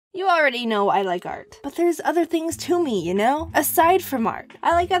You already know I like art. But there's other things to me, you know? Aside from art.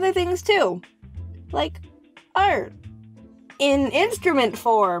 I like other things too. Like art. In instrument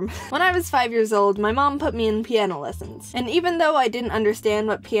form. When I was 5 years old, my mom put me in piano lessons. And even though I didn't understand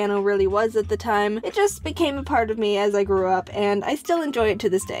what piano really was at the time, it just became a part of me as I grew up, and I still enjoy it to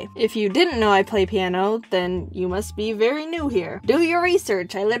this day. If you didn't know I play piano, then you must be very new here. Do your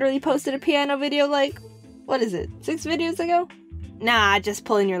research. I literally posted a piano video like, what is it, 6 videos ago? Nah, just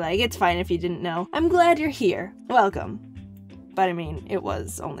pulling your leg. It's fine if you didn't know. I'm glad you're here. Welcome. But I mean, it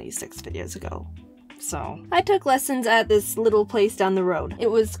was only 6 videos ago. So, I took lessons at this little place down the road.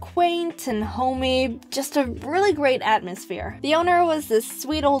 It was quaint and homey, just a really great atmosphere. The owner was this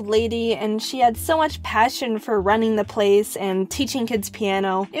sweet old lady, and she had so much passion for running the place and teaching kids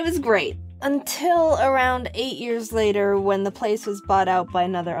piano. It was great. Until around 8 years later when the place was bought out by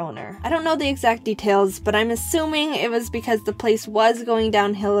another owner. I don't know the exact details, but I'm assuming it was because the place was going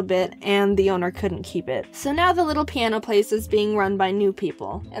downhill a bit and the owner couldn't keep it. So now the little piano place is being run by new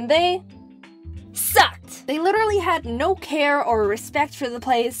people, and they sucked! They literally had no care or respect for the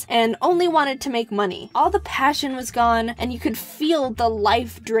place and only wanted to make money. All the passion was gone, and you could feel the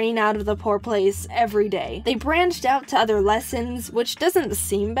life drain out of the poor place every day. They branched out to other lessons, which doesn't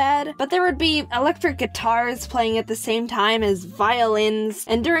seem bad, but there would be electric guitars playing at the same time as violins,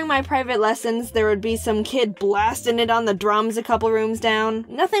 and during my private lessons there would be some kid blasting it on the drums a couple rooms down.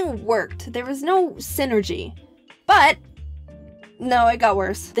 Nothing worked. There was no synergy. But no, it got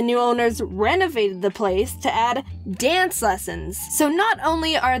worse. The new owners renovated the place to add dance lessons. So not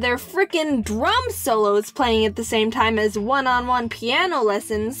only are there frickin' drum solos playing at the same time as one-on-one piano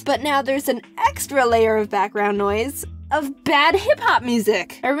lessons, but now there's an extra layer of background noise of bad hip-hop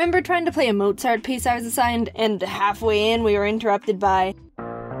music. I remember trying to play a Mozart piece I was assigned, and halfway in we were interrupted by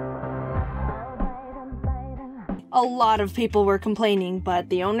a lot of people were complaining, but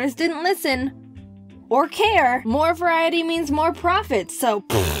the owners didn't listen. Or care. More variety means more profit, so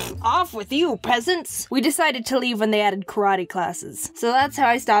off with you, peasants! We decided to leave when they added karate classes, so that's how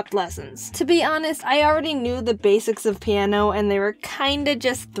I stopped lessons. To be honest, I already knew the basics of piano and they were kinda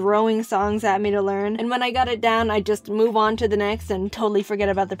just throwing songs at me to learn, and when I got it down, I just move on to the next and totally forget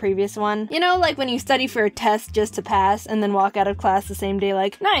about the previous one. You know, like when you study for a test just to pass and then walk out of class the same day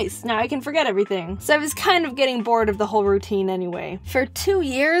like, nice, now I can forget everything. So I was kind of getting bored of the whole routine anyway. For 2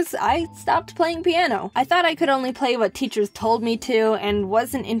 years, I stopped playing piano. I thought I could only play what teachers told me to and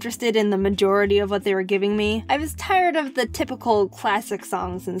wasn't interested in the majority of what they were giving me. I was tired of the typical classic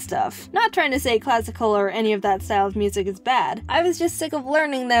songs and stuff. Not trying to say classical or any of that style of music is bad. I was just sick of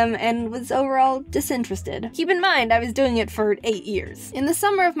learning them and was overall disinterested. Keep in mind, I was doing it for 8 years. In the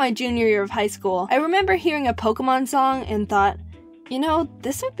summer of my junior year of high school, I remember hearing a Pokemon song and thought, you know,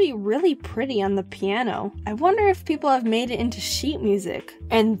 this would be really pretty on the piano. I wonder if people have made it into sheet music.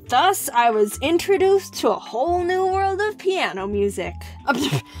 And thus, I was introduced to a whole new world of piano music.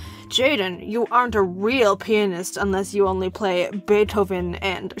 Jaden, you aren't a real pianist unless you only play Beethoven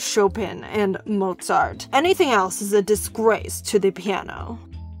and Chopin and Mozart. Anything else is a disgrace to the piano.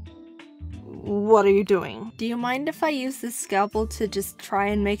 What are you doing? Do you mind if I use this scalpel to just try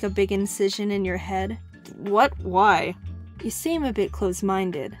and make a big incision in your head? What? Why? You seem a bit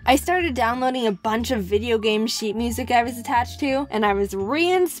close-minded. I started downloading a bunch of video game sheet music I was attached to, and I was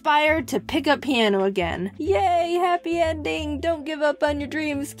re-inspired to pick up piano again. Yay, happy ending! Don't give up on your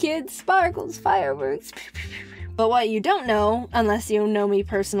dreams, kids! Sparkles, fireworks! But what you don't know, unless you know me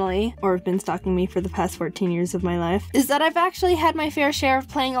personally, or have been stalking me for the past 14 years of my life, is that I've actually had my fair share of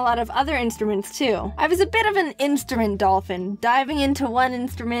playing a lot of other instruments too. I was a bit of an instrument dolphin, diving into one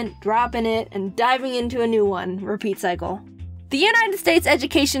instrument, dropping it, and diving into a new one, repeat cycle. The United States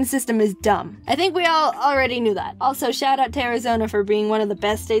education system is dumb. I think we all already knew that. Also, shout out to Arizona for being one of the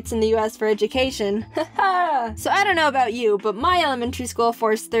best states in the US for education. Haha! So I don't know about you, but my elementary school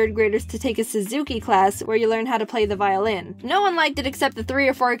forced 3rd graders to take a Suzuki class where you learn how to play the violin. No one liked it except the 3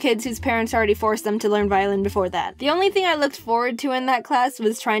 or 4 kids whose parents already forced them to learn violin before that. The only thing I looked forward to in that class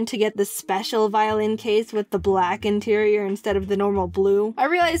was trying to get the special violin case with the black interior instead of the normal blue. I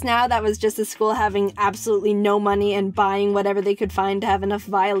realize now that was just the school having absolutely no money and buying whatever they could find to have enough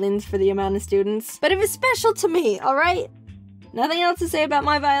violins for the amount of students. But it was special to me, alright? Nothing else to say about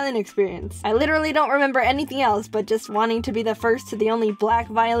my violin experience. I literally don't remember anything else but just wanting to be the first to the only black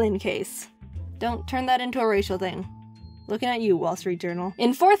violin case. Don't turn that into a racial thing. Looking at you, Wall Street Journal.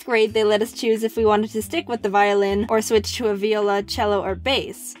 In 4th grade, they let us choose if we wanted to stick with the violin or switch to a viola, cello, or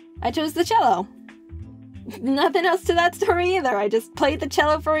bass. I chose the cello. Nothing else to that story either. I just played the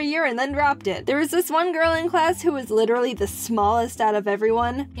cello for a year and then dropped it. There was this one girl in class who was literally the smallest out of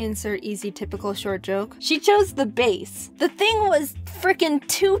everyone. Insert easy typical short joke. She chose the bass. The thing was freaking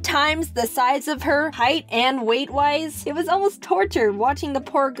 2 times the size of her, height and weight-wise. It was almost torture watching the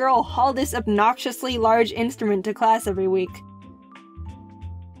poor girl haul this obnoxiously large instrument to class every week.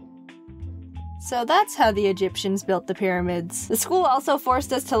 So that's how the Egyptians built the pyramids. The school also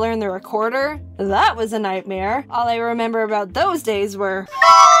forced us to learn the recorder. That was a nightmare. All I remember about those days were...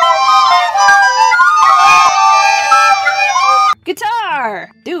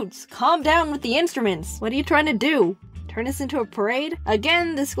 guitar! Dudes, calm down with the instruments. What are you trying to do? Turn us into a parade?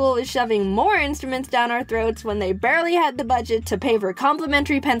 Again, the school was shoving more instruments down our throats when they barely had the budget to pay for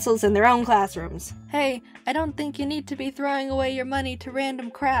complimentary pencils in their own classrooms. Hey, I don't think you need to be throwing away your money to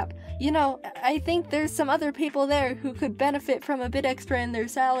random crap. You know, I think there's some other people there who could benefit from a bit extra in their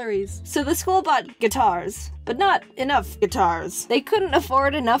salaries. So the school bought guitars, but not enough guitars. They couldn't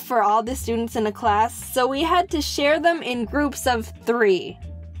afford enough for all the students in a class, so we had to share them in groups of 3.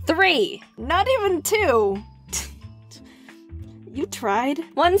 3! Not even 2! You tried?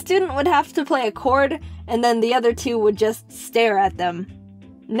 One student would have to play a chord, and then the other 2 would just stare at them.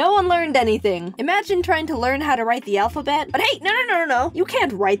 No one learned anything. Imagine trying to learn how to write the alphabet, but hey, no. You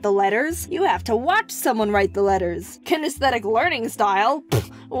can't write the letters. You have to watch someone write the letters. Kinesthetic learning style?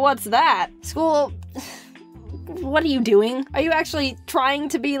 Pfft, what's that? School... What are you doing? Are you actually trying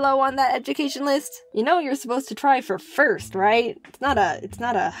to be low on that education list? You know you're supposed to try for first, right? It's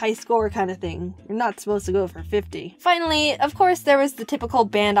not a high score kind of thing. You're not supposed to go for 50. Finally, of course, there was the typical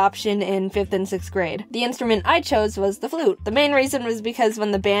band option in 5th and 6th grade. The instrument I chose was the flute. The main reason was because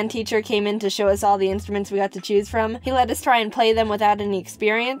when the band teacher came in to show us all the instruments we got to choose from, he let us try and play them without any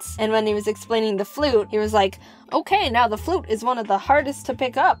experience, and when he was explaining the flute, he was like, okay, now the flute is one of the hardest to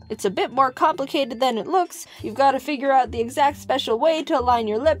pick up. It's a bit more complicated than it looks. You've got to figure out the exact special way to align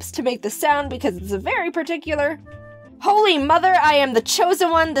your lips to make the sound because it's very particular. Holy Mother, I am the chosen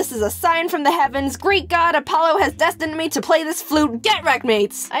one. This is a sign from the heavens. Greek god Apollo has destined me to play this flute. Get wrecked,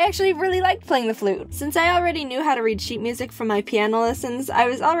 mates! I actually really liked playing the flute. Since I already knew how to read sheet music from my piano lessons, I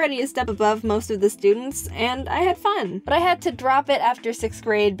was already a step above most of the students, and I had fun. But I had to drop it after 6th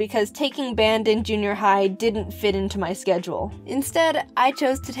grade because taking band in junior high didn't fit into my schedule. Instead, I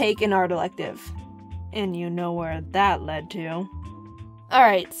chose to take an art elective. And you know where that led to.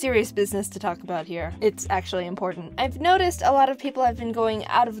 Alright, serious business to talk about here. It's actually important. I've noticed a lot of people have been going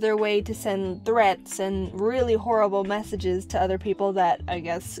out of their way to send threats and really horrible messages to other people that, I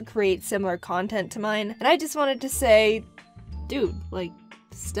guess, create similar content to mine. And I just wanted to say, dude, like,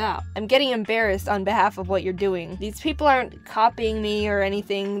 stop. I'm getting embarrassed on behalf of what you're doing. These people aren't copying me or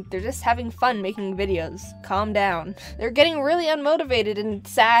anything, they're just having fun making videos. Calm down. They're getting really unmotivated and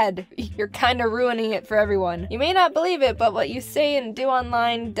sad. You're kinda ruining it for everyone. You may not believe it, but what you say and do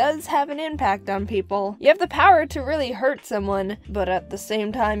online does have an impact on people. You have the power to really hurt someone, but at the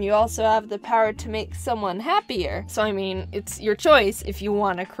same time you also have the power to make someone happier. So I mean, it's your choice if you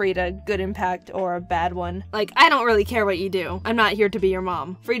want to create a good impact or a bad one. Like, I don't really care what you do. I'm not here to be your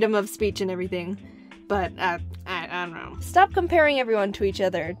mom. Freedom of speech and everything. But, I don't know. Stop comparing everyone to each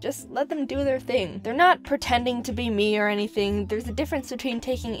other. Just let them do their thing. They're not pretending to be me or anything. There's a difference between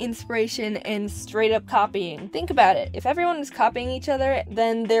taking inspiration and straight up copying. Think about it. If everyone was copying each other,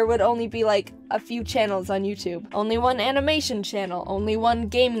 then there would only be like a few channels on YouTube. Only one animation channel, only one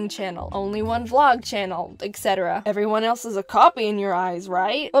gaming channel, only one vlog channel, etc. Everyone else is a copy in your eyes,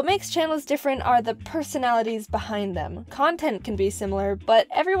 right? What makes channels different are the personalities behind them. Content can be similar, but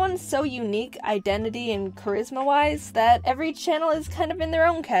everyone's so unique identity and charisma wise that every channel is kind of in their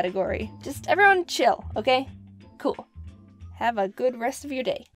own category. Just everyone chill, okay? Cool. Have a good rest of your day.